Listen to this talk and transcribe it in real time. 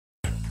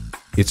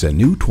It's a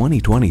new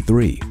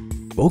 2023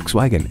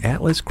 Volkswagen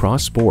Atlas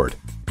Cross Sport.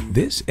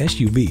 This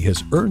SUV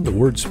has earned the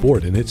word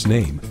sport in its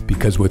name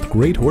because with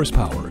great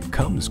horsepower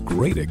comes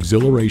great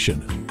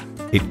exhilaration.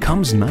 It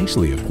comes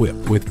nicely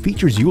equipped with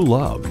features you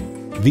love: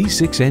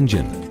 V6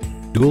 engine,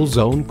 dual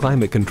zone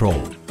climate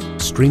control,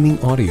 streaming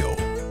audio,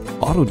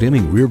 auto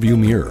dimming rear view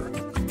mirror,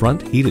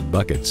 front heated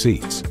bucket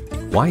seats,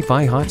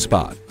 Wi-Fi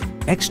hotspot,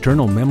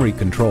 external memory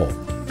control,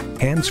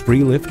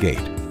 hands-free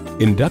liftgate,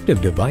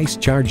 inductive device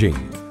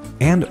charging,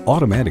 and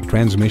automatic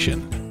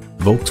transmission.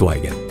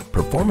 Volkswagen,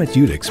 performance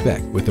you'd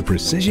expect with the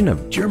precision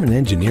of German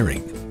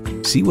engineering.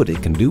 See what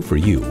it can do for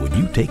you when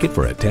you take it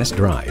for a test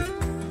drive.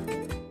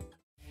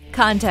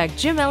 Contact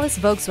IJim Ellis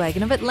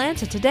Volkswagen of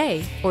Atlanta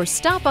today or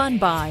stop on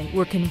by.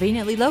 We're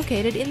conveniently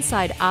located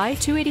inside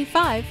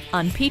I-285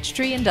 on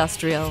Peachtree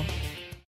Industrial.